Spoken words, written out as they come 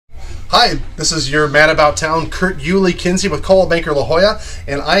Hi, this is your man about town, Kurt Yulee Kinsey with Coldwell Banker La Jolla,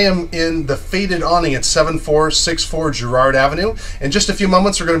 and I am in the Faded Awning at 7464 Girard Avenue. In just a few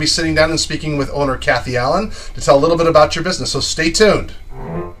moments, we're going to be sitting down and speaking with owner Cathy Allen to tell a little bit about your business, so stay tuned.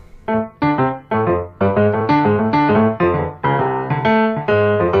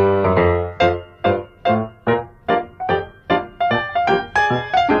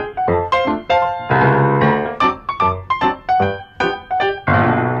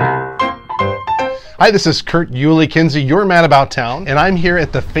 Hi, this is Kurt Yulee Kinsey, your man about town, and I'm here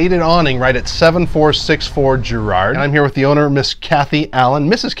at the Faded Awning right at 7464 Girard. And I'm here with the owner, Miss Cathy Allen,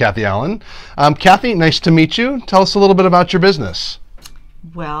 Mrs. Cathy Allen. Cathy, nice to meet you. Tell us a little bit about your business.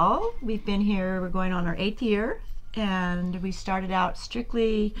 Well, we've been here, we're going on our 8th year, and we started out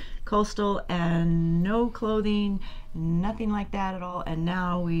strictly coastal and no clothing, nothing like that at all, and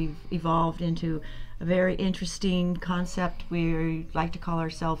now we've evolved into a very interesting concept. We like to call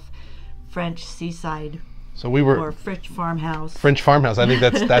ourselves French seaside, so we were, or French farmhouse. French farmhouse. I think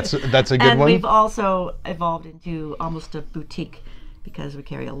that's a good and one. We've also evolved into almost a boutique because we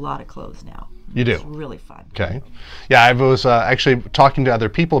carry a lot of clothes now. You do? It's really fun. Okay. Yeah, I was actually talking to other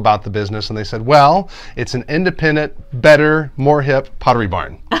people about the business, and they said, well, it's an independent, better, more hip pottery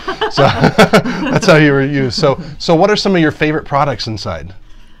barn. So that's how you were used. So what are some of your favorite products inside?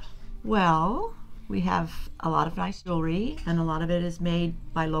 Well, we have a lot of nice jewelry, and a lot of it is made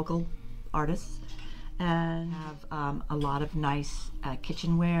by local artists, and have a lot of nice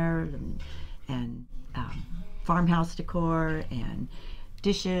kitchenware and farmhouse decor and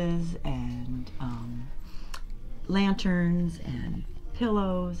dishes and lanterns and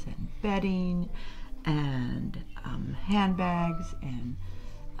pillows and bedding and handbags and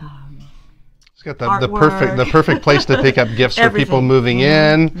it's got the perfect place to pick up gifts for people moving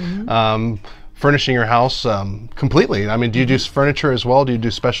in. Furnishing your house completely. I mean, do you do furniture as well? Do you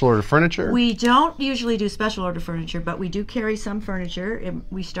do special order furniture? We don't usually do special order furniture, but we do carry some furniture.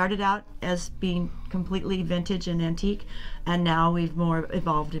 We started out as being completely vintage and antique, and now we've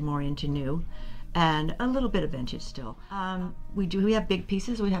evolved more into new, and a little bit of vintage still. We have big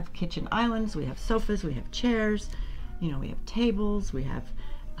pieces. We have kitchen islands. We have sofas. We have chairs. You know, we have tables. We have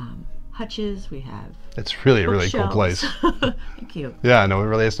hutches. We have. It's really a really cool place. Thank you. Yeah, no, it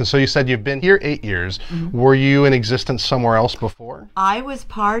really is. And so you said you've been here 8 years. Were you in existence somewhere else before? I was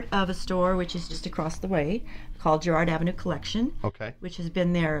part of a store which is just across the way called Girard Avenue Collection. Okay. Which has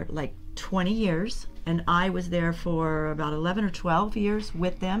been there like 20 years, and I was there for about 11 or 12 years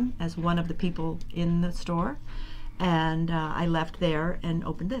with them as one of the people in the store, and I left there and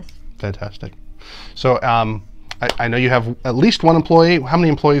opened this. Fantastic. So I know you have at least one employee. How many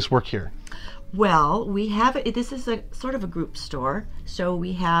employees work here? Well, we have, this is a sort of a group store, so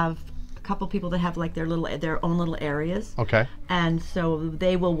we have a couple people that have like their own little areas. Okay. And so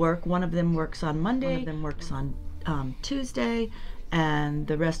they will work. One of them works on Monday, one of them works on Tuesday, and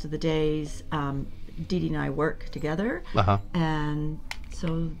the rest of the days Dee Dee and I work together. And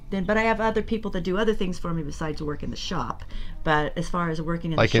so then, but I have other people that do other things for me besides work in the shop. But as far as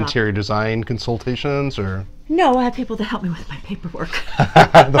working in the shop, like interior design consultations, or? No, I have people that help me with my paperwork.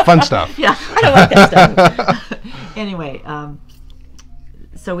 The fun stuff. Yeah, I don't like that stuff. Anyway,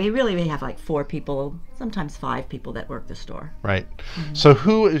 so we have like 4 people, sometimes 5 people that work the store. Right. So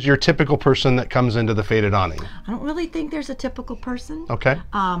who is your typical person that comes into the Faded Awning? I don't really think there's a typical person. Okay.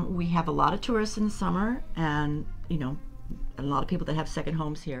 We have a lot of tourists in the summer, and you know, a lot of people that have second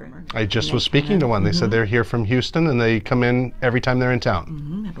homes here. I just was speaking to one. They said they're here from Houston, and they come in every time they're in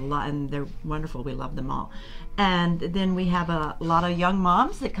town. Have a lot, and they're wonderful. We love them all. And then we have a lot of young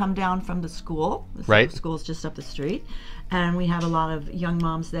moms that come down from the school. The school's just up the street. And we have a lot of young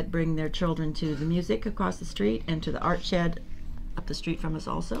moms that bring their children to the music across the street and to the art shed up the street from us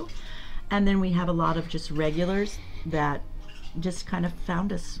also. And then we have a lot of just regulars that just kind of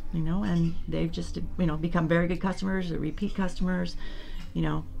found us, you know, and they've just, you know, become very good customers, they're repeat customers, you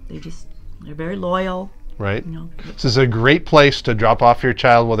know, they're very loyal. Right. You know. This is a great place to drop off your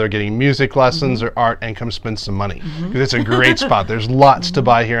child while they're getting music lessons or art, and come spend some money. Because it's a great spot. There's lots to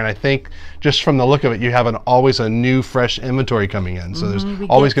buy here, and I think just from the look of it, you have always a new, fresh inventory coming in. So there's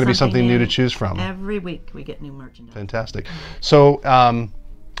always going to be something new to choose from. Every week we get new merchandise. Fantastic. So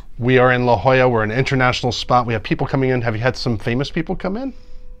we are in La Jolla. We're an international spot. We have people coming in. Have you had some famous people come in?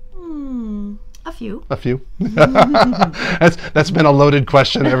 A few. A few. That's been a loaded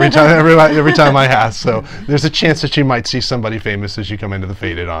question every time I ask. So there's a chance that you might see somebody famous as you come into the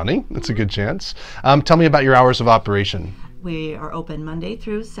Faded Awning. That's a good chance. Tell me about your hours of operation. We are open Monday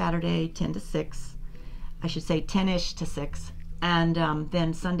through Saturday, 10 to 6. I should say 10-ish to 6. And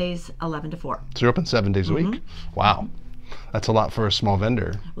then Sundays, 11 to 4. So you're open 7 days a week? Wow. That's a lot for a small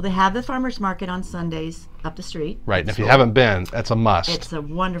vendor. Well, they have the farmers market on Sundays up the street. Right, and if you haven't been, that's a must. It's a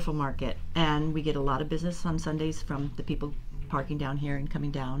wonderful market, and we get a lot of business on Sundays from the people parking down here and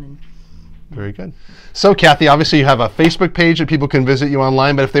coming down. And very good. So, Cathy, obviously you have a Facebook page that people can visit you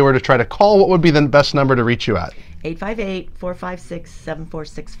online, but if they were to try to call, what would be the best number to reach you at?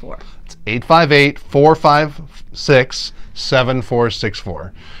 858-456-7464. It's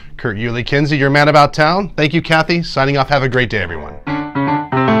 858-456-7464. Kurt Yulee Kinsey, your man about town. Thank you, Cathy. Signing off. Have a great day, everyone.